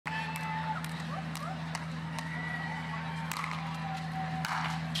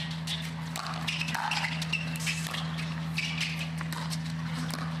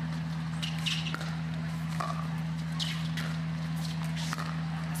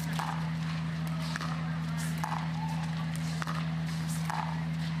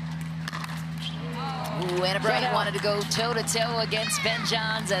Ooh, Anna Bright wanted to go toe-to-toe against Ben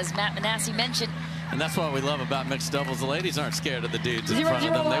Johns, as Matt Manassi mentioned. And that's what we love about mixed doubles. The ladies aren't scared of the dudes in front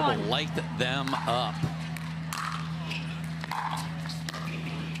of them. They will light them up.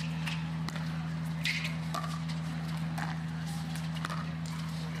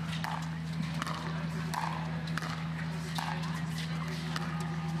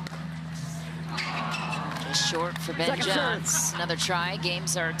 Short for Ben Johns. Another try.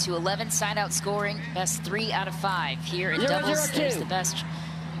 Games are to 11. Side-out scoring. Best 3 out of 5 here in doubles. There's the best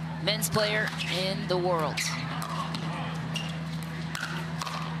men's player in the world.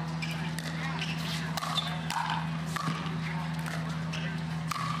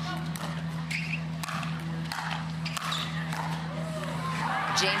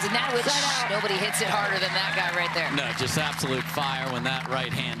 James Ignatowich. Nobody hits it harder than that guy right there. No, just absolute fire when that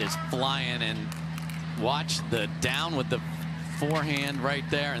right hand is flying. And watch the down with the forehand right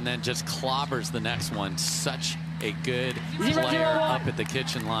there, and then just clobbers the next one. Such a good player up at the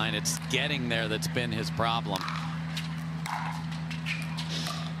kitchen line. It's getting there that's been his problem.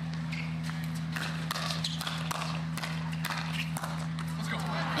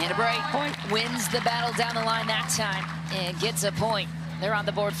 Anna Bright wins the battle down the line that time and gets a point. They're on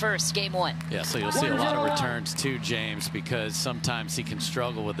the board first, game 1. Yeah, so you'll see a lot of returns to James, because sometimes he can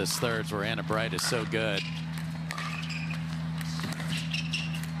struggle with his thirds where Anna Bright is so good.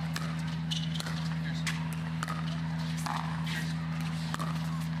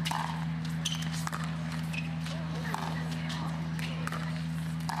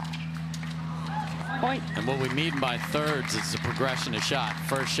 And what we mean by thirds is the progression of shot.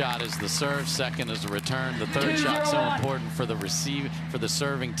 First shot is the serve, second is the return. The third shot so important for the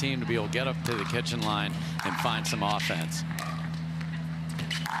serving team to be able to get up to the kitchen line and find some offense.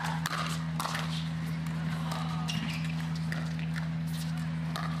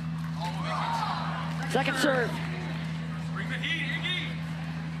 Second serve.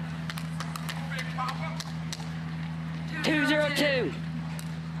 2-0-2.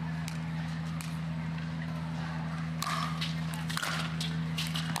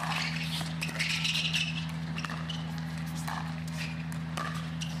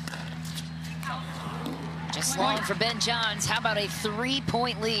 Just long for Ben Johns. How about a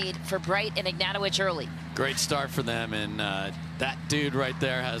 3-point lead for Bright and Ignatowich early? Great start for them, and that dude right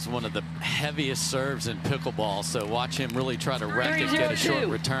there has one of the heaviest serves in pickleball, so watch him really try to wreck it, get a short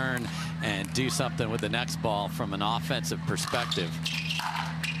return, and do something with the next ball from an offensive perspective.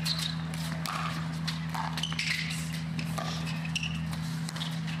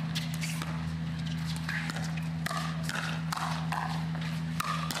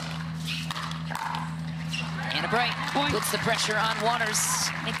 Anna Bright puts the pressure on Waters.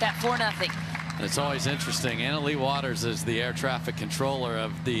 Make that 4-0. It's always interesting. Anna Leigh Waters is the air traffic controller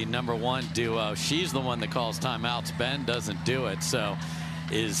of the #1 duo. She's the one that calls timeouts. Ben doesn't do it. So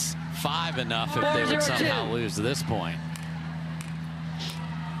is 5 enough if they would somehow lose to this point?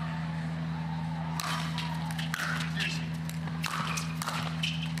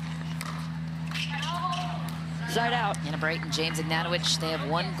 Side out. Anna Bright and James Ignatowich, they have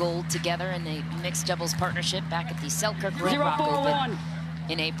 1 gold together in a mixed doubles partnership back at the Selkirk Red Rock Open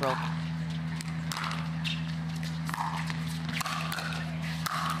in April.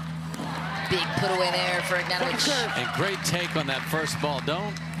 Big put away there for Ignatowich. And great take on that first ball.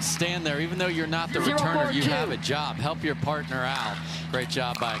 Don't stand there. Even though you're not the returner, you have a job. Help your partner out. Great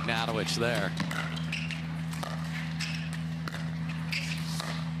job by Ignatowich there.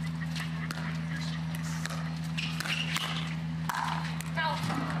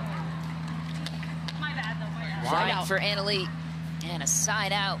 Wide for Anna Leigh. And a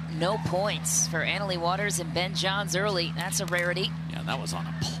side out, no points for Anna Leigh Waters and Ben Johns early. That's a rarity. Yeah, that was on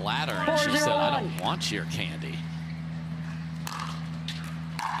a platter, and she said, I don't want your candy.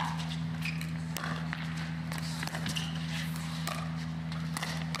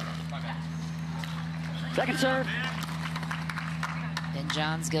 Second serve. Ben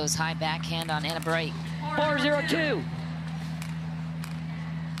Johns goes high backhand on Anna Bright. 4-0-2.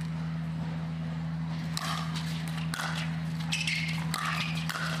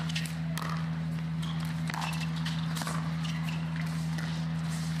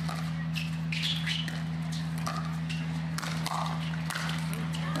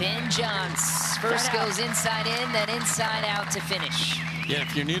 Ben Johns first goes inside in, then inside out to finish. Yeah,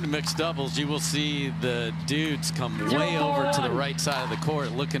 if you're new to mixed doubles, you will see the dudes come way over to the right side of the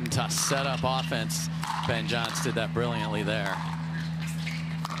court looking to set up offense. Ben Johns did that brilliantly there.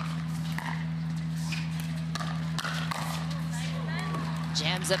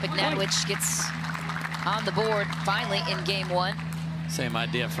 Jams up Ignatowich, gets on the board finally in game 1. Same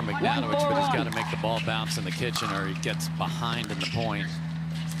idea from Ignatowich, but he's got to make the ball bounce in the kitchen or he gets behind in the point.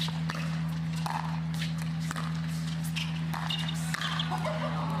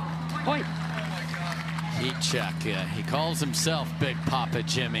 Point. Heat check. Yeah, he calls himself Big Papa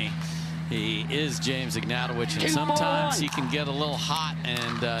Jimmy. He is James Ignatowich, and sometimes he can get a little hot,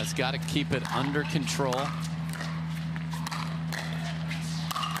 and has got to keep it under control.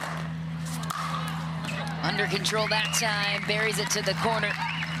 Under control that time, buries it to the corner.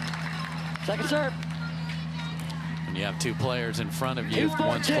 Second serve. When you have two players in front of you,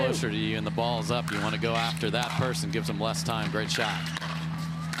 one's closer to you and the ball's up, you want to go after that person, gives them less time. Great shot.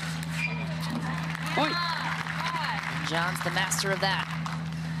 Point. And John's the master of that.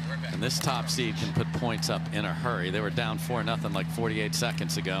 And this top seed can put points up in a hurry. They were down 4-0 like 48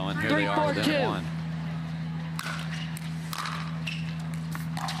 seconds ago, and here they are within one.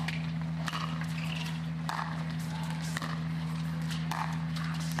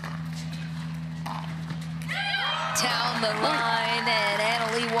 Down the line,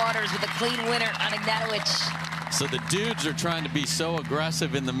 and Leigh Waters with a clean winner on Ignatowich. So the dudes are trying to be so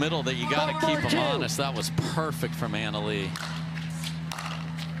aggressive in the middle that you got to keep them honest. That was perfect from Leigh.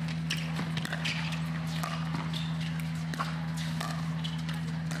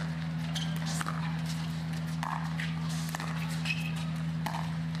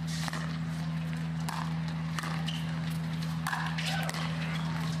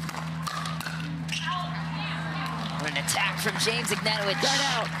 An attack from James Ignatowich.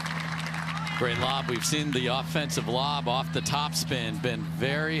 Out. Great lob. We've seen the offensive lob off the top spin been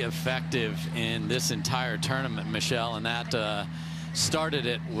very effective in this entire tournament, Michelle, and that started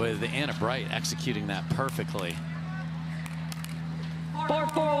it with Anna Bright executing that perfectly.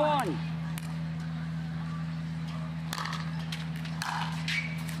 4-4-1.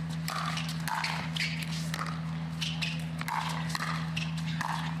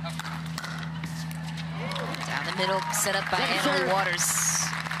 Down the middle, set up by Leigh Waters.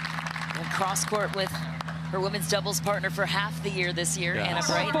 And cross court with her women's doubles partner for half the year this year, Anna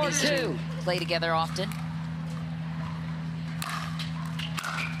Bright. These two play together often.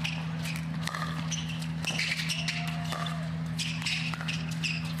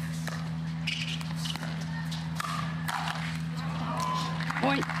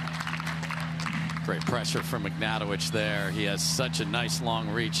 Point. Great pressure from Ignatowich there. He has such a nice long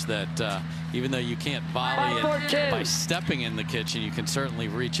reach that even though you can't volley it by stepping in the kitchen, you can certainly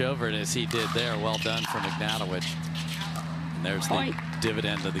reach over it as he did there. Well done from Ignatowich. And there's the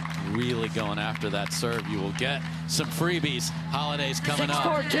dividend of the really going after that serve. You will get some freebies. Holidays coming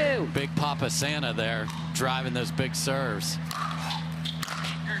up. Big Papa Santa there driving those big serves.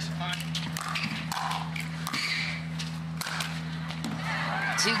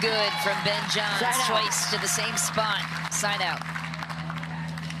 Too good from Ben Johns. Twice to the same spot. Side out.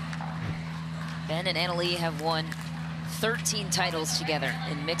 Ben and Leigh have won 13 titles together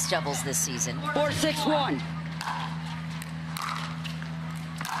in mixed doubles this season. 4-6-1.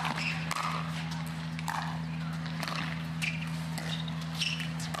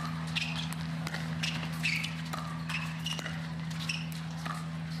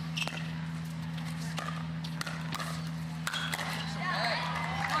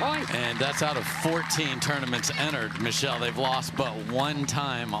 And that's out of 14 tournaments entered, Michelle. They've lost but one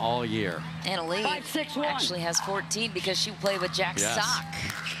time all year. Leigh actually has 14 because she played with Jack Sock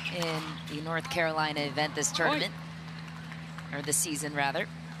in the North Carolina event this tournament, or this season rather.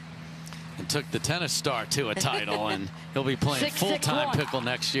 And took the tennis star to a title, and he'll be playing full-time pickle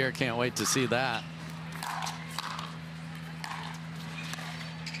next year. Can't wait to see that.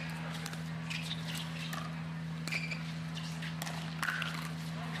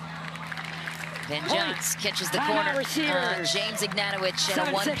 Ben Johns catches the corner. James Ignatowich and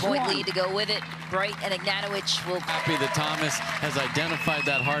a 1-point lead to go with it. Bright and Ignatowich will. Happy that Thomas has identified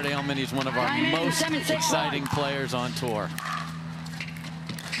that heart ailment. He's one of our most exciting players on tour.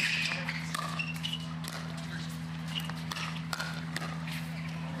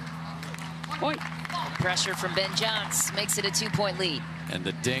 Point. Pressure from Ben Johns makes it a 2-point lead. And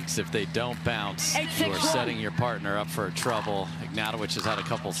the dinks, if they don't bounce, you are setting your partner up for trouble. Ignatowich has had a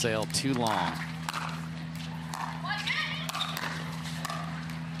couple sail too long.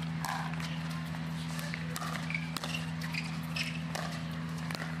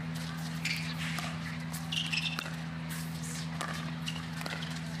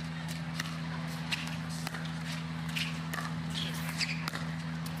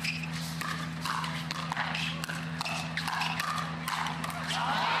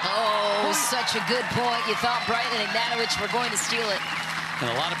 Such a good point. You thought Bright and Ignatowich were going to steal it. And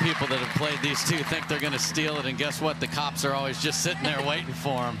a lot of people that have played these two think they're going to steal it, and guess what? The cops are always just sitting there waiting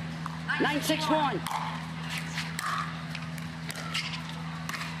for them. 9-6-1.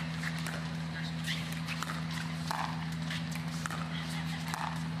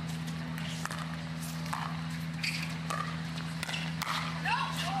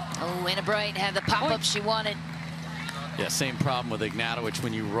 Oh, Anna Bright had the pop-up she wanted. Yeah, same problem with Ignatowich.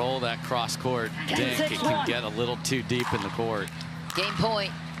 When you roll that cross-court dink, it can get a little too deep in the court. Game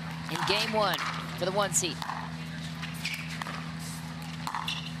point in game one for the 1 seed.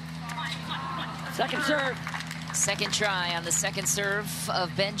 Second serve. Second try on the second serve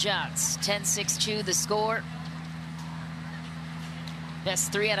of Ben Johns. 10-6-2 the score.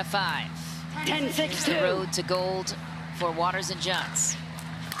 Best 3 out of 5. 10-6-2. The road to gold for Waters and Johns.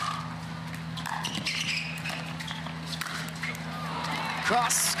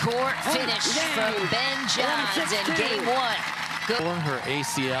 Cross-court finish from Ben Johns in game one. For her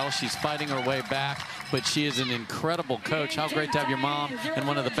ACL, she's fighting her way back, but she is an incredible coach. How great to have your mom and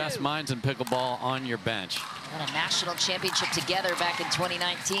one of the best minds in pickleball on your bench. Won a national championship together back in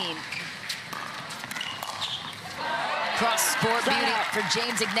 2019. Cross-court beauty for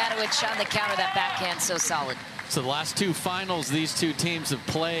James Ignatowich on the counter. That backhand so solid. So the last two finals these two teams have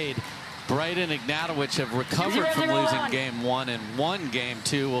played, Bright and Ignatowich have recovered from losing game one and won game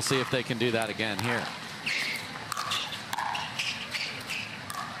two. We'll see if they can do that again here.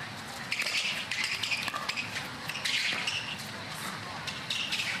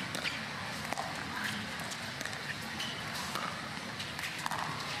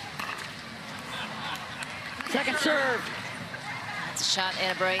 Second serve. That's a shot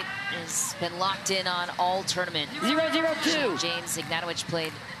Anna Bright has been locked in on all tournament. 0-0-2. James Ignatowich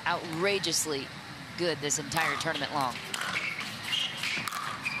played outrageously good this entire tournament long.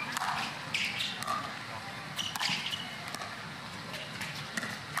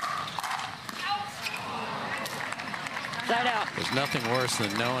 Side out. There's nothing worse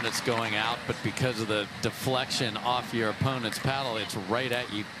than knowing it's going out, but because of the deflection off your opponent's paddle, it's right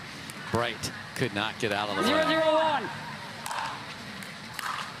at you. Bright could not get out of the way. 0-0-1.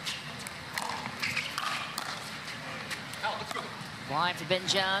 Line for Ben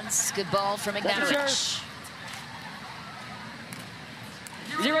Johns. Good ball from Ignatowich.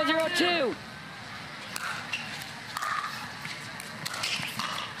 0-0-2.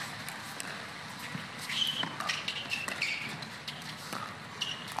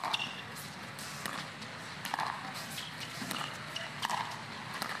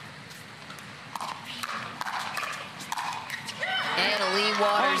 Leigh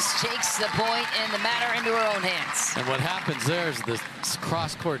Waters takes the point and the matter into her own hands. And what happens there is the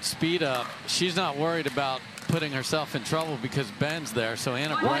cross-court speed up. She's not worried about putting herself in trouble because Ben's there. So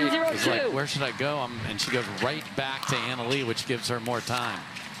Anna Bright is like, where should I go? And she goes right back to Anna Leigh, which gives her more time.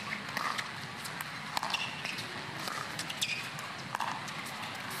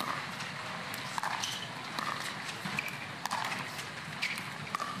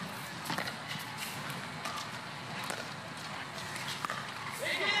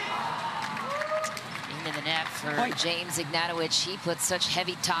 Into the net for James Ignatowich. He puts such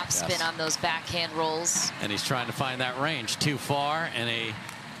heavy top spin on those backhand rolls. And he's trying to find that range. Too far, and a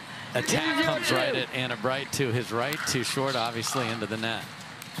attack comes right at Anna Bright to his right. Too short, obviously, into the net.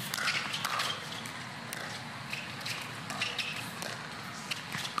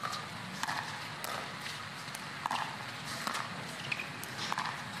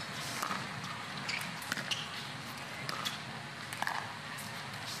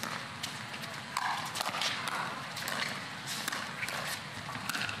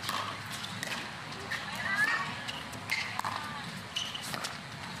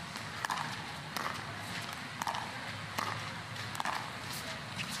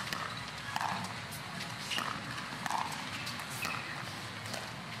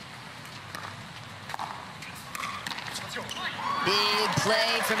 Big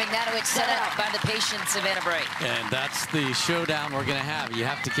play from Ignatowich, set up by the patience of Anna Bright. And that's the showdown we're going to have. You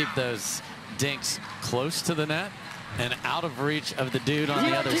have to keep those dinks close to the net and out of reach of the dude on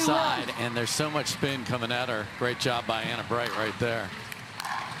the other side. And there's so much spin coming at her. Great job by Anna Bright right there.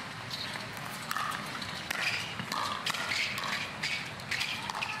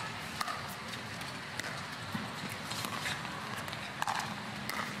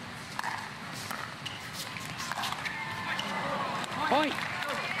 Point.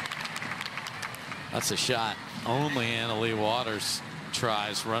 That's a shot only Anna Leigh Waters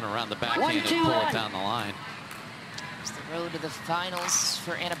tries. Run around the backhand and pull it down the line. It's the road to the finals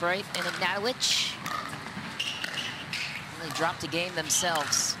for Anna Bright and Ignatowich. They dropped a game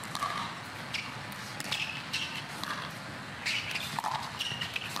themselves.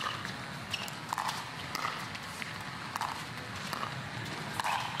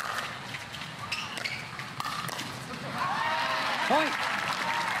 Point.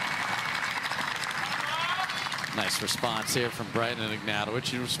 Nice response here from Brighton and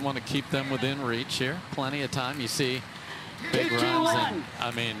Ignatowich. You just want to keep them within reach here. Plenty of time. You see big runs. And,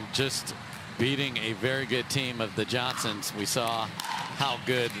 I mean, just beating a very good team of the Johnsons. We saw how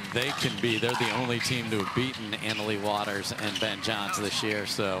good they can be. They're the only team to have beaten Leigh Waters and Ben Johns this year.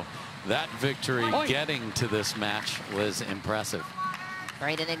 So that victory getting to this match was impressive.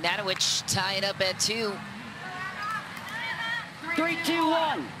 Brighton and Ignatowich tie it up at 2.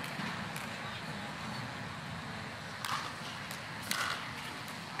 3-2-1.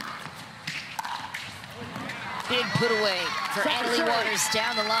 Big put away for Leigh Waters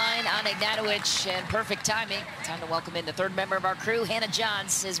down the line on Ignatowich, and perfect timing. Time to welcome in the third member of our crew. Hannah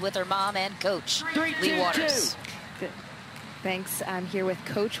Johns is with her mom and coach, Leigh Waters. Thanks. I'm here with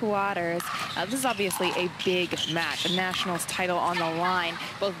Coach Waters. This is obviously a big match, a nationals title on the line.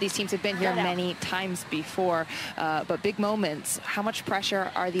 Both of these teams have been here many times before, but big moments. How much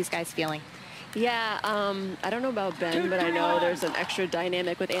pressure are these guys feeling? Yeah, I don't know about Ben, but I know there's an extra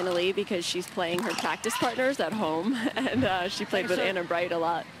dynamic with Leigh because she's playing her practice partners at home, and she played with Anna Bright a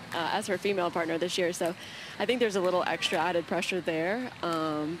lot as her female partner this year. So I think there's a little extra added pressure there.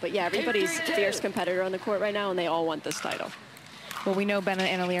 But yeah, everybody's a fierce competitor on the court right now, and they all want this title. Well, we know Ben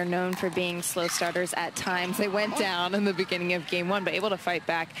and Leigh are known for being slow starters at times. They went down in the beginning of game 1, but able to fight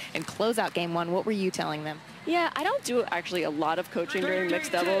back and close out game 1. What were you telling them? Yeah, I don't do actually a lot of coaching during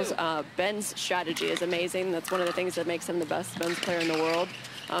mixed doubles. Ben's strategy is amazing. That's one of the things that makes him the best men's player in the world.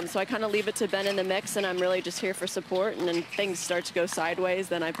 So I kind of leave it to Ben in the mix, and I'm really just here for support. And then things start to go sideways,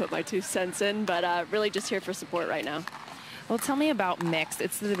 then I put my 2 cents in. But really just here for support right now. Well, tell me about mixed.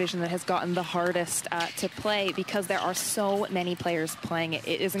 It's the division that has gotten the hardest to play because there are so many players playing it.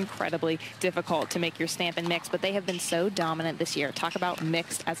 It is incredibly difficult to make your stamp in mixed, but they have been so dominant this year. Talk about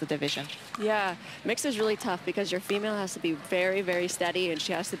mixed as a division. Yeah, mixed is really tough because your female has to be very, very steady, and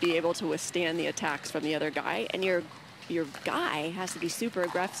she has to be able to withstand the attacks from the other guy. And your guy has to be super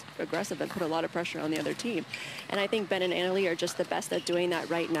aggressive and put a lot of pressure on the other team. And I think Ben and Leigh are just the best at doing that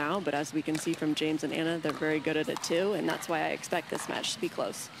right now. But as we can see from James and Anna, they're very good at it too. And that's why I expect this match to be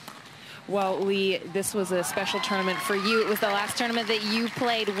close. Well, Leigh, this was a special tournament for you. It was the last tournament that you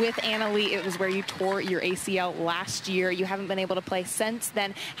played with Leigh. It was where you tore your ACL last year. You haven't been able to play since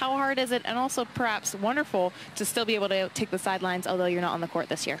then. How hard is it, and also perhaps wonderful, to still be able to take the sidelines, although you're not on the court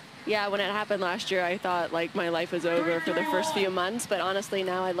this year? Yeah, when it happened last year, I thought like my life was over for the first few months. But honestly,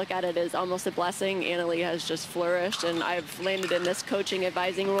 now I look at it as almost a blessing. Leigh has just flourished, and I've landed in this coaching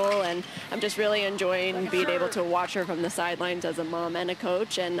advising role. And I'm just really enjoying being able to watch her from the sidelines as a mom and a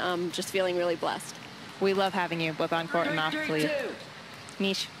coach, and just feeling really blessed. We love having you both on court and off, Leigh.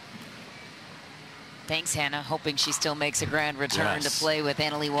 Nish. Thanks, Hannah. Hoping she still makes a grand return to play with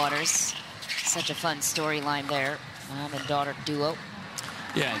Leigh Waters. Such a fun storyline there. Mom and daughter duo.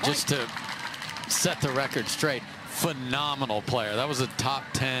 Yeah, just to set the record straight, phenomenal player. That was a top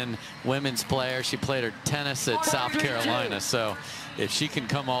 10 women's player. She played her tennis at South Carolina. So if she can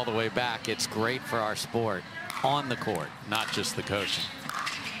come all the way back, it's great for our sport on the court, not just the coaching.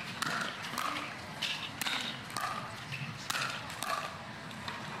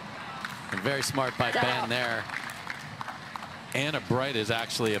 And very smart by Ben there. Anna Bright is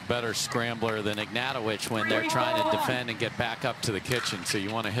actually a better scrambler than Ignatowich when they're trying to defend and get back up to the kitchen. So you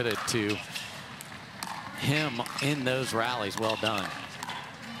want to hit it to him in those rallies. Well done.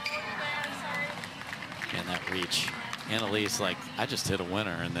 And that reach. Lee's like, I just hit a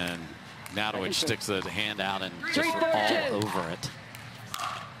winner. And then Ignatowich sticks the hand out and just all over it.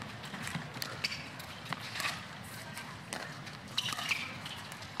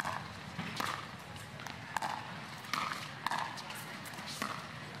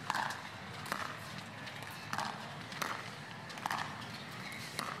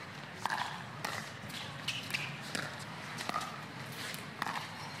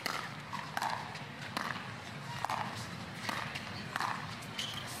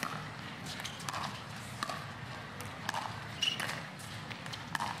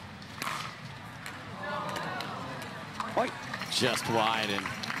 Just wide, and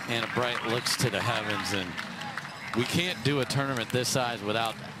Anna Bright looks to the heavens, and we can't do a tournament this size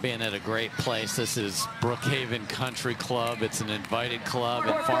without being at a great place. This is Brookhaven Country Club. It's an invited club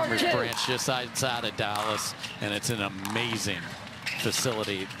in Farmers Branch just outside of Dallas, and it's an amazing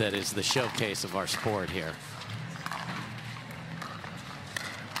facility that is the showcase of our sport here.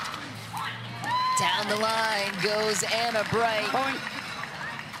 Down the line goes Anna Bright.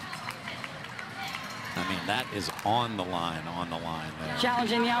 I mean, that is on the line there.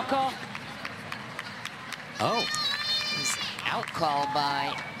 Challenging the out call. Oh. Out call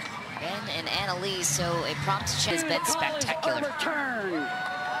by Ben and Anna-Leigh, so a prompt check has been spectacular. Overturn.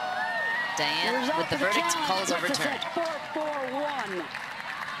 Diane, with the verdict, calls overturn. 4-4-1.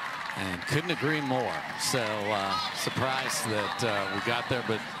 And couldn't agree more. So surprised that we got there,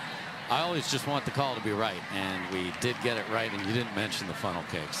 but I always just want the call to be right, and we did get it right. And you didn't mention the funnel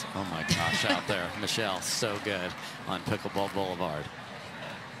cakes. Oh my gosh, out there, Michelle, so good on Pickleball Boulevard.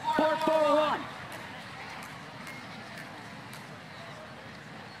 4-4-1.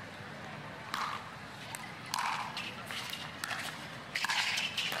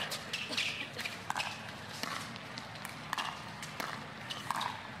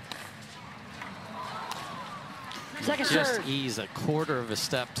 Just ease a quarter of a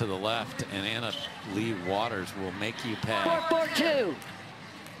step to the left, and Anna-Leigh Waters will make you pay. 4-4-2.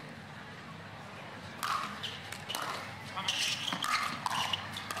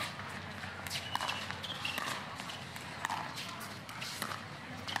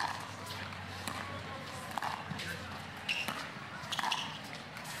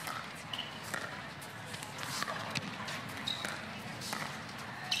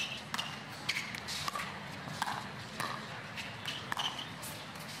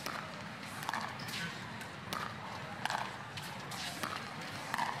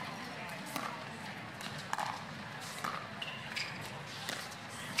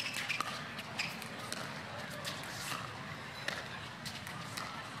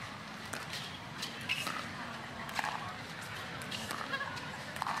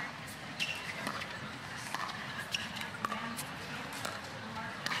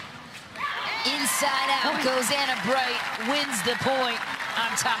 Inside out goes Anna Bright, wins the point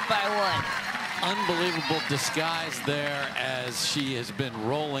on top by 1. Unbelievable disguise there as she has been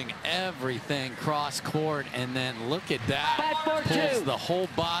rolling everything cross court, and then look at that. 5-4-2. Pulls the whole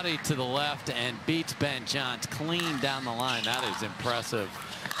body to the left and beats Ben Johns clean down the line. That is impressive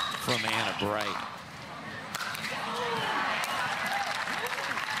from Anna Bright.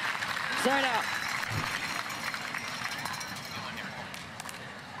 Side out.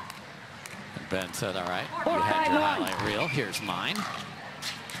 Ben said, all right, you had your highlight reel. Here's mine.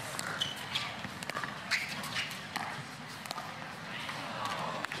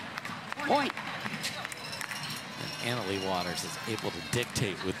 Point. And Anna-Leigh Waters is able to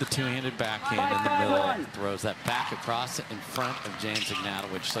dictate with the two-handed backhand in the middle. Throws that back across in front of James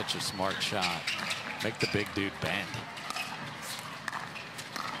Ignatowich. Such a smart shot. Make the big dude bend.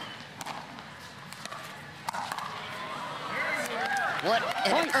 What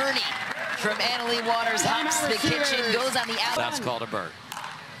an Ernie from Anna-Leigh Waters. Hops the kitchen, goes on the out. That's called a bird.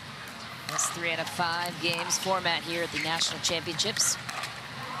 That's 3 out of 5 games format here at the National Championships.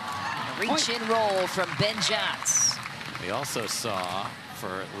 And a reach and roll from Ben Johns. We also saw,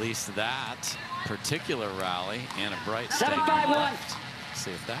 for at least that particular rally, Anna Bright staying on the left. See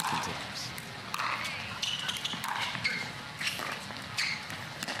if that continues.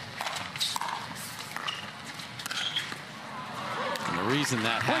 The reason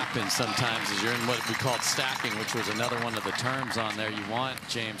that happens sometimes is you're in what we call stacking, which was another one of the terms on there. You want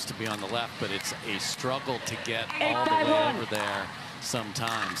James to be on the left, but it's a struggle to get all the way over there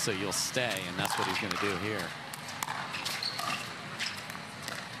sometimes. So you'll stay, and that's what he's going to do here.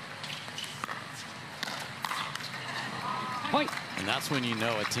 Point. And that's when you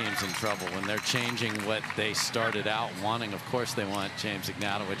know a team's in trouble, when they're changing what they started out wanting. Of course, they want James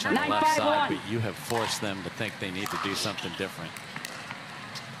Ignatowich on the left side, but you have forced them to think they need to do something different.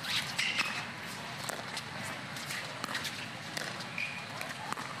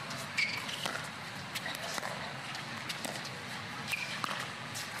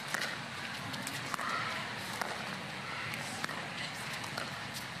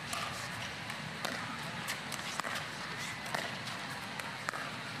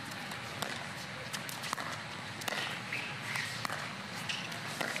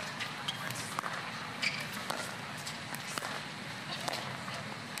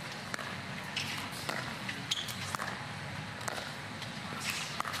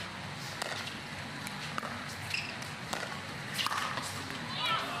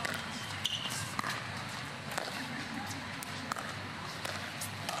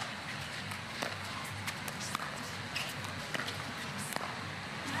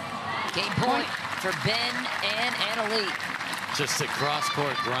 Game point for Ben and Anna-Leigh. Just a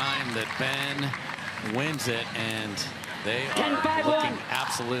cross-court grind that Ben wins it, and they are looking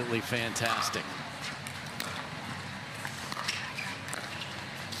absolutely fantastic.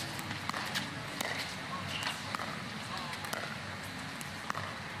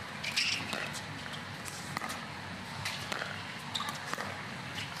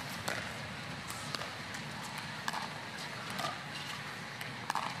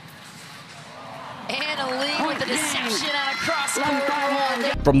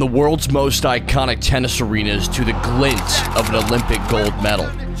 11-5-1. From the world's most iconic tennis arenas to the glint of an Olympic gold medal,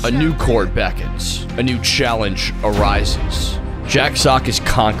 a new court beckons, a new challenge arises. Jack Sock has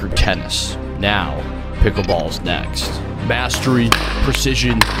conquered tennis. Now, pickleball's next. Mastery,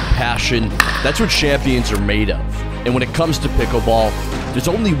 precision, passion, that's what champions are made of. And when it comes to pickleball, there's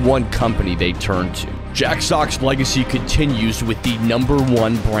only one company they turn to. Jack Sock's legacy continues with the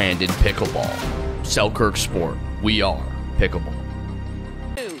 #1 brand in pickleball. Selkirk Sport. We are pickleball.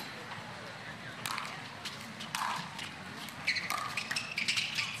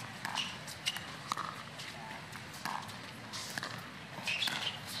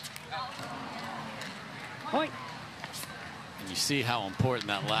 Point. And you see how important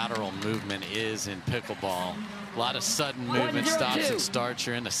that lateral movement is in pickleball. A lot of sudden movement, stops and starts.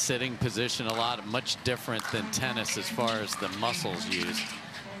 You're in a sitting position a lot, much different than tennis as far as the muscles used.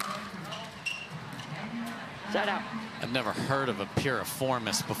 Side out. I've never heard of a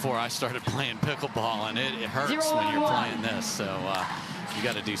piriformis before I started playing pickleball, and it hurts when you're playing this. So you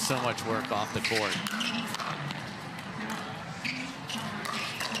got to do so much work off the court.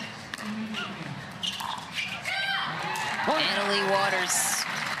 Leigh Waters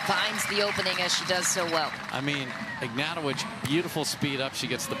finds the opening as she does so well. I mean, Ignatowich, beautiful speed up. She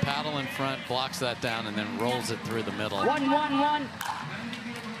gets the paddle in front, blocks that down, and then rolls it through the middle. 1-1-1.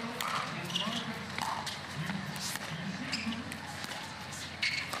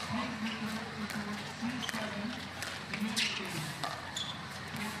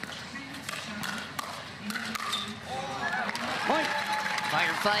 Point.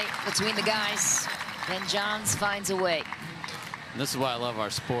 Firefight between the guys. Ben Johns finds a way. And this is why I love our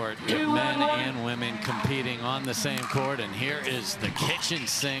sport. You have men and women competing on the same court, and here is the kitchen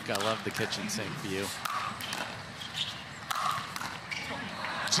sink. I love the kitchen sink view.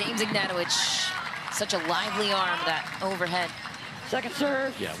 James Ignatowich, such a lively arm, that overhead. Second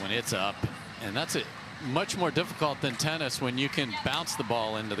serve. Yeah, when it's up. And that's it. Much more difficult than tennis when you can bounce the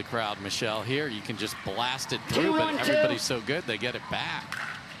ball into the crowd, Michelle. Here, you can just blast it through, but everybody's so good, they get it back.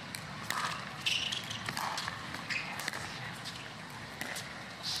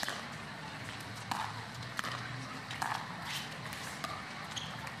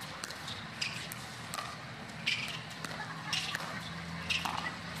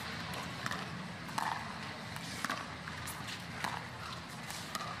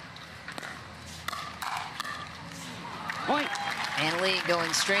 Point. Leigh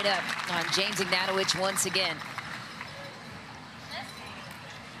going straight up on James Ignatowich once again.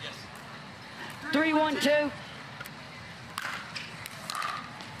 3-1-2.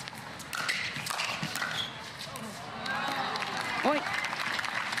 Point.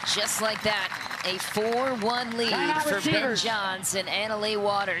 Just like that, a 4-1 lead for Ben Johns and Leigh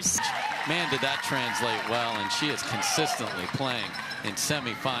Waters. Man, did that translate well, and she is consistently playing in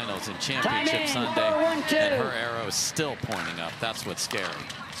semifinals and championship Sunday, and her arrow is still pointing up. That's what's scary.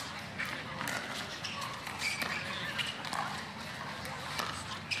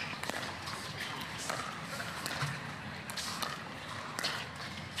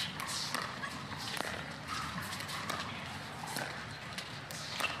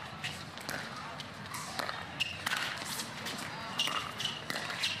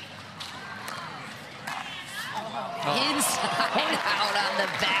 Inside out on the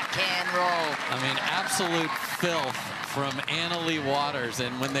backhand roll. I mean, absolute filth from Leigh Waters.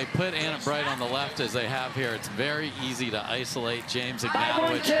 And when they put Anna Bright on the left, as they have here, it's very easy to isolate James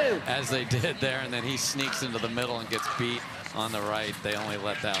Ignatowich, as they did there. And then he sneaks into the middle and gets beat on the right. They only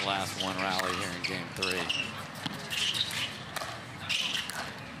let that last one rally here in game 3.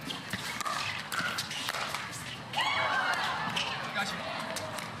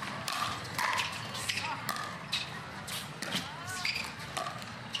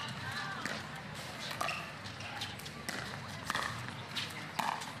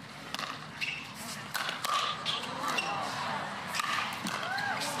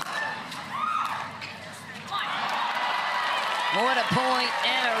 What a point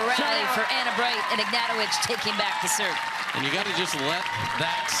and a rally for Anna Bright, and Ignatowich taking back the serve. And you got to just let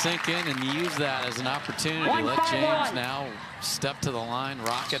that sink in and use that as an opportunity. Let James now step to the line,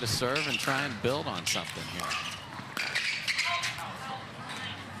 rocket a serve, and try and build on something here.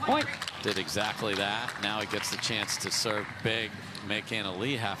 Point. Did exactly that. Now he gets the chance to serve big, make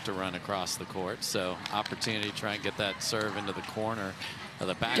Leigh have to run across the court. So opportunity to try and get that serve into the corner of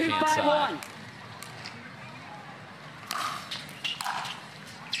the backhand side.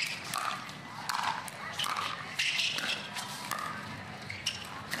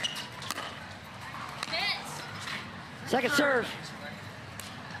 Second serve.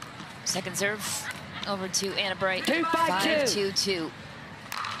 Second serve. over to Anna Bright. 5-2. 5-2-2.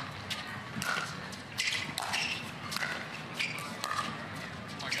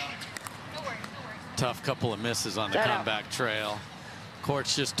 Tough couple of misses on the comeback trail.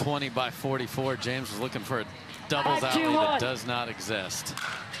 Court's just 20 by 44. James was looking for a doubles alley that does not exist.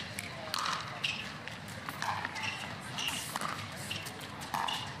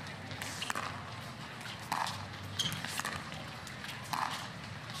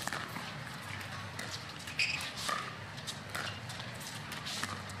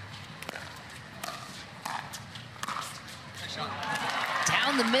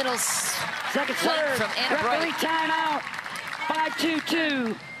 Down the middle. Second serve from Anna referee Bright. timeout.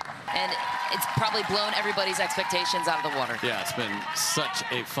 5-2-2. And it's probably blown everybody's expectations out of the water. Yeah, it's been such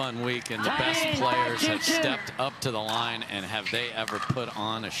a fun week, and the Time best in, players have 5-2-2. stepped up to the line, and have they ever put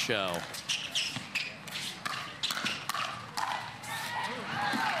on a show.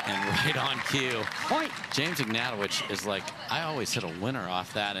 And right on cue. Point. James Ignatowich is like, I always hit a winner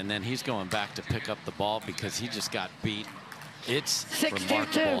off that, and then he's going back to pick up the ball because he just got beat. It's 6-2-2.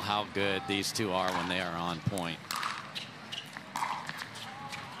 remarkable how good these two are when they are on point.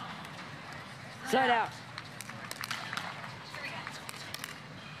 Side out.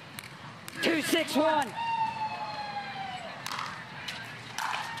 2-6-1.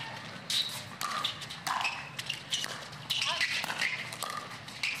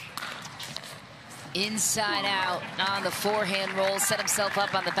 Inside out on the forehand roll. Set himself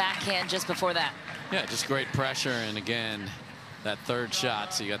up on the backhand just before that. Yeah, just great pressure, and again, that third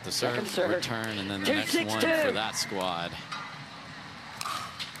shot. So you got the serve, serve. return, and then the next one 2-6-2. for that squad.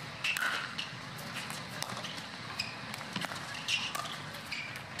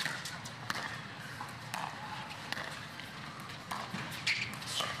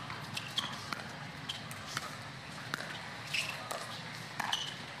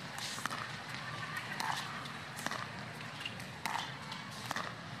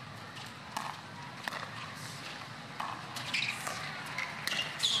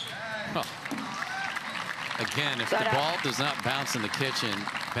 Again, if the ball does not bounce in the kitchen,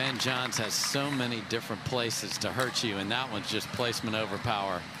 Ben Johns has so many different places to hurt you, and that one's just placement over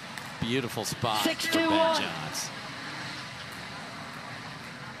power. Beautiful spot for Ben Johns.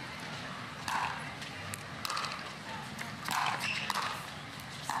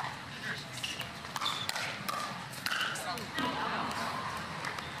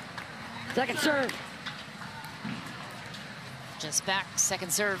 Second serve. Just back,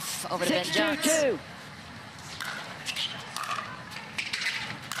 second serve over to Ben Johns. 6-2-2.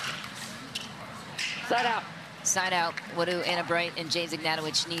 Side out. Side out. What do Anna Bright and James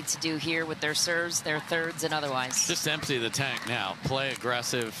Ignatowich need to do here with their serves, their thirds, and otherwise? Just empty the tank now. Play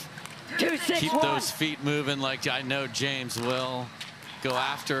aggressive. 2-6-1. Keep those feet moving like I know James will. Go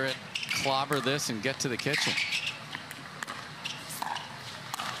after it, clobber this, and get to the kitchen.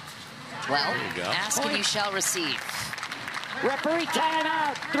 Well, There you go. ask and you shall receive. Referee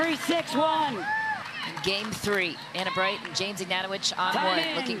timeout. 3-6-1. Game 3. Anna Bright and James Ignatowich on Time wood,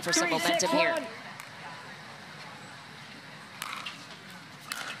 in. looking for some 3-6-1. momentum here.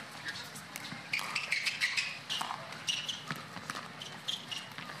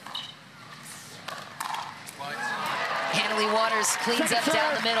 Leigh Waters cleans up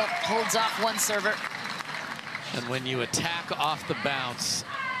down the middle, holds off one server. And when you attack off the bounce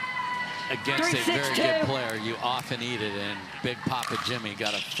against a very good player, you often eat it. And Big Papa Jimmy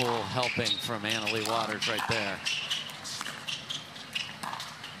got a full helping from Anna Leigh Waters right there.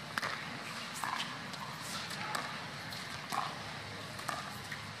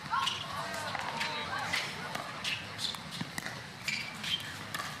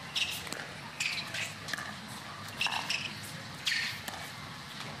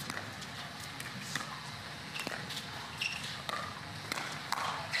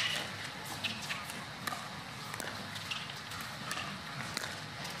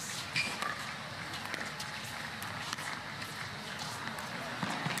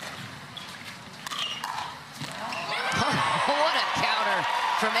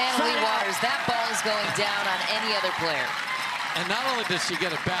 From Anna Leigh Waters. That ball is going down on any other player. And not only does she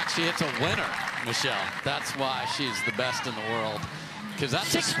get it back, she hits a winner, Michelle. That's why she's the best in the world. Because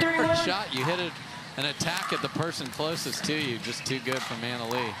that's a smart shot. You hit it, an attack at the person closest to you. Just too good from Anna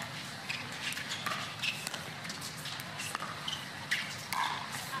Leigh.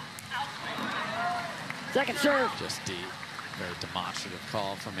 Second serve. Just deep. Very demonstrative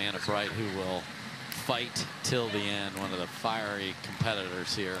call from Anna Bright, who will fight till the end. One of the fiery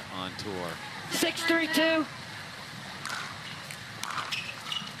competitors here on tour. 6-3-2.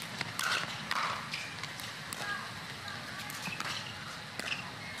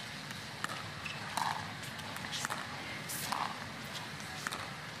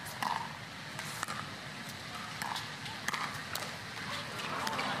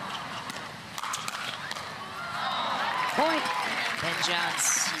 Point. Ben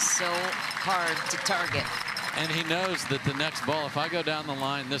Johns, he's so hard to target. And he knows that the next ball, if I go down the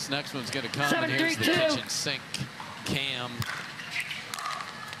line, this next one's going to come. And here's the 7-3-2. kitchen sink cam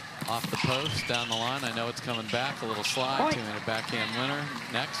off the post down the line. I know it's coming back. A little slide. Point. 2-minute backhand winner.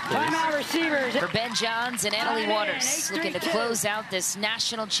 Next, please. Timeout receivers. For Ben Johns and Annalie Waters, 8-3-2. looking to close out this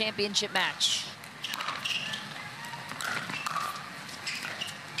national championship match.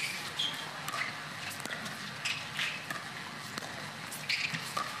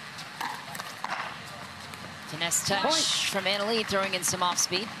 Finesse touch from Annalie, throwing in some off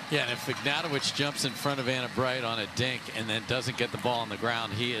speed. Yeah, and if Ignatowich jumps in front of Anna Bright on a dink and then doesn't get the ball on the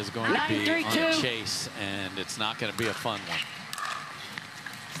ground, he is going to be on a chase, and it's not going to be a fun one.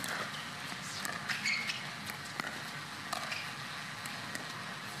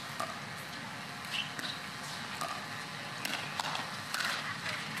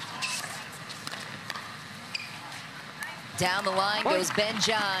 Down the line goes Ben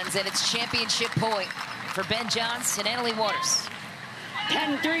Johns, and it's championship point for Ben Johns and Annalie Waters.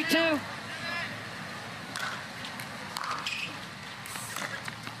 10-3-2.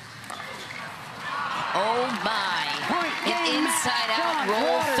 Oh my. An inside out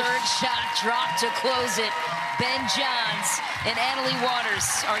roll, third shot, drop to close it. Ben Johns and Annalie Waters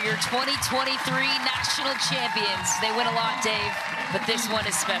are your 2023 national champions. They win a lot, Dave, but this one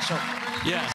is special. Yes.